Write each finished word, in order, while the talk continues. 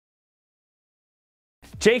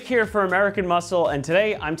Jake here for American Muscle, and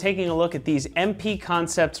today I'm taking a look at these MP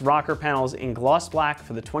Concepts rocker panels in gloss black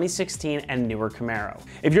for the 2016 and newer Camaro.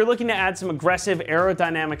 If you're looking to add some aggressive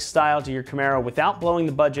aerodynamic style to your Camaro without blowing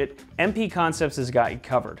the budget, MP Concepts has got you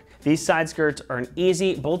covered. These side skirts are an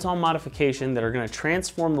easy bolt-on modification that are going to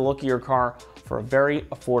transform the look of your car for a very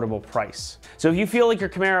affordable price. So if you feel like your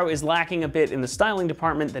Camaro is lacking a bit in the styling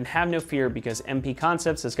department, then have no fear, because MP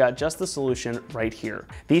Concepts has got just the solution right here.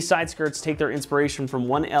 These side skirts take their inspiration from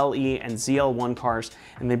 1LE and ZL1 cars,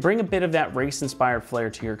 and they bring a bit of that race-inspired flair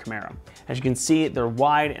to your Camaro. As you can see, they're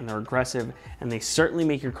wide and they're aggressive, and they certainly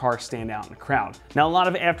make your car stand out in a crowd. Now, a lot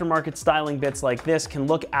of aftermarket styling bits like this can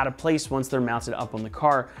look out of place once they're mounted up on the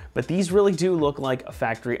car, but these really do look like a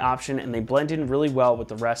factory option, and they blend in really well with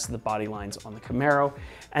the rest of the body lines on the Camaro,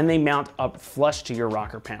 and they mount up flush to your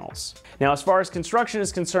rocker panels. Now, as far as construction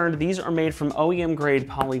is concerned, these are made from OEM grade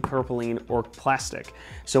polypropylene or plastic.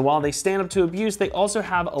 So while they stand up to abuse, they also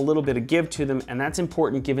have a little bit of give to them, and that's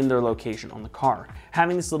important given their location on the car.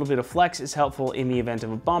 Having this little bit of flex is helpful in the event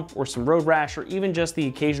of a bump or some road rash, or even just the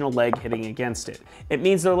occasional leg hitting against it. It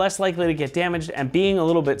means they're less likely to get damaged, and being a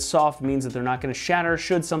little bit soft means that they're not going to shatter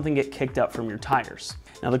should something get kicked up from your tires.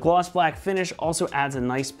 Now, the gloss black finish also adds a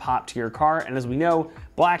nice pop to your car, and as we know,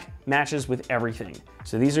 black matches with everything.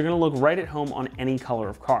 So these are going to look right at home on any color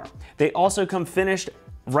of car. They also come finished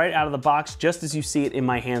right out of the box, just as you see it in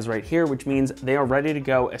my hands right here, which means they are ready to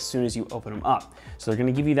go as soon as you open them up. So they're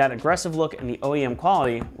going to give you that aggressive look and the OEM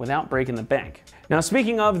quality without breaking the bank. Now,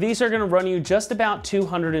 speaking of, these are going to run you just about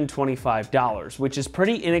 $225, which is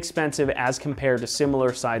pretty inexpensive as compared to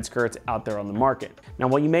similar side skirts out there on the market. Now,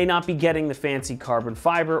 while you may not be getting the fancy carbon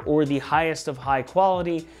fiber or the highest of high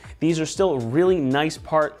quality, these are still a really nice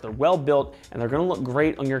part, they're well built, and they're going to look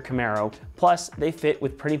great on your Camaro. Plus, they fit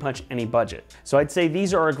with pretty much any budget. So I'd say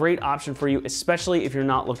these are a great option for you, especially if you're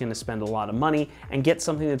not looking to spend a lot of money and get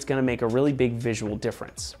something that's going to make a really big visual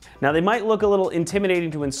difference. Now, they might look a little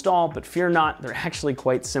intimidating to install, but fear not, they're actually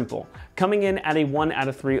quite simple. Coming in at a 1 out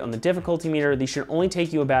of 3 on the difficulty meter, these should only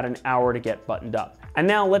take you about an hour to get buttoned up. And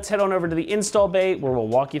now let's head on over to the install bay where we'll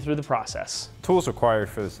walk you through the process. Tools required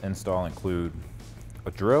for this install include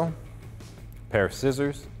a drill, a pair of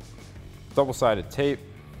scissors, double-sided tape,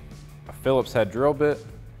 a Phillips head drill bit,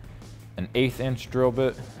 an 1/8 inch drill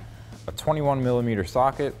bit, a 21mm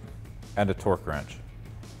socket, and a torque wrench.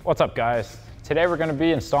 What's up, guys? Today we're going to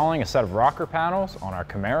be installing a set of rocker panels on our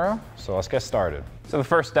Camaro, so let's get started. So the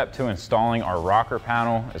first step to installing our rocker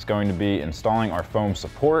panel is going to be installing our foam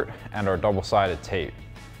support and our double-sided tape.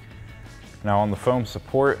 Now, on the foam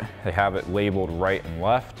support, they have it labeled right and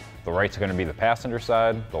left. The right's going to be the passenger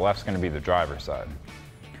side, the left's going to be the driver's side.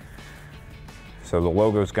 So the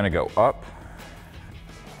logo is going to go up,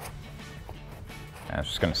 and it's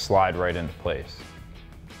just going to slide right into place.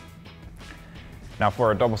 Now, for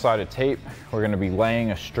our double-sided tape, we're going to be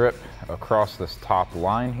laying a strip across this top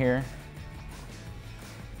line here.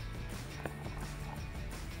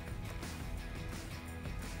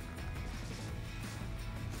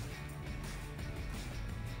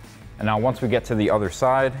 And now, once we get to the other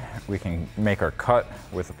side, we can make our cut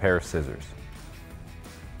with a pair of scissors.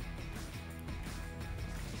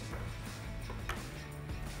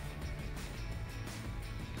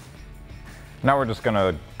 Now we're just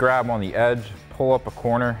gonna grab on the edge, pull up a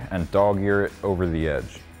corner, and dog ear it over the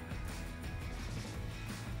edge.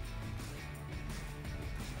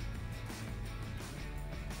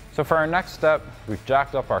 So for our next step, we've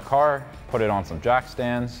jacked up our car, put it on some jack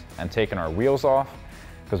stands, and taken our wheels off,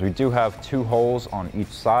 because we do have 2 holes on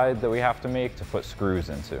each side that we have to make to put screws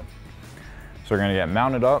into. So we're gonna get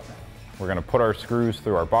mounted up, we're gonna put our screws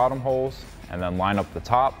through our bottom holes, and then line up the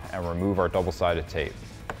top and remove our double-sided tape.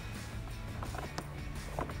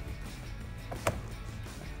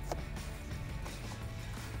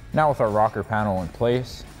 Now, with our rocker panel in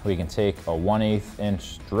place, we can take a 1/8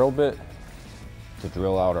 inch drill bit to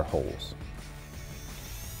drill out our holes.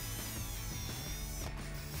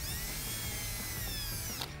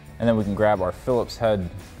 And then we can grab our Phillips head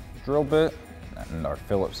drill bit and our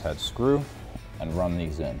Phillips head screw and run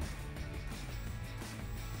these in.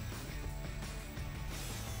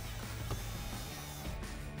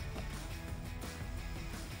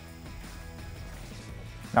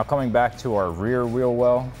 Now, coming back to our rear wheel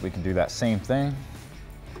well, we can do that same thing.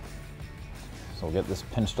 So we'll get this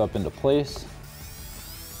pinched up into place.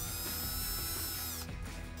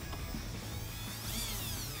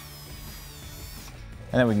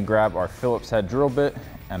 And then we can grab our Phillips head drill bit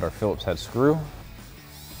and our Phillips head screw.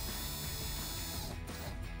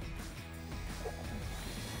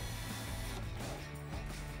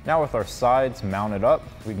 Now with our sides mounted up,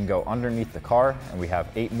 we can go underneath the car and we have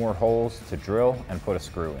 8 more holes to drill and put a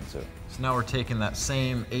screw into. So now we're taking that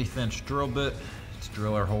same 1/8 inch drill bit to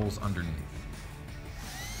drill our holes underneath.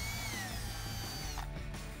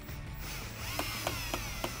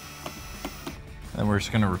 And we're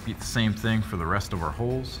just going to repeat the same thing for the rest of our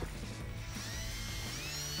holes.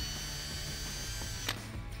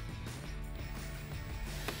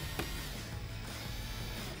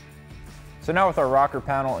 So now with our rocker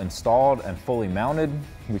panel installed and fully mounted,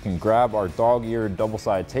 we can grab our dog-eared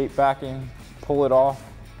double-sided tape backing, pull it off,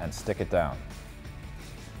 and stick it down.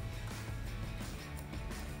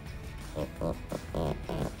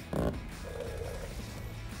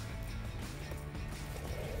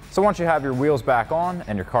 So once you have your wheels back on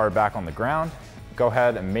and your car back on the ground, go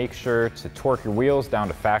ahead and make sure to torque your wheels down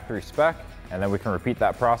to factory spec, and then we can repeat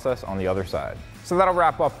that process on the other side. So that'll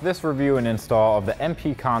wrap up this review and install of the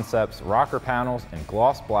MP Concepts rocker panels in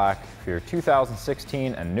gloss black for your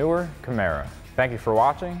 2016 and newer Camaro. Thank you for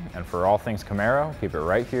watching, and for all things Camaro, keep it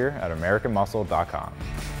right here at AmericanMuscle.com.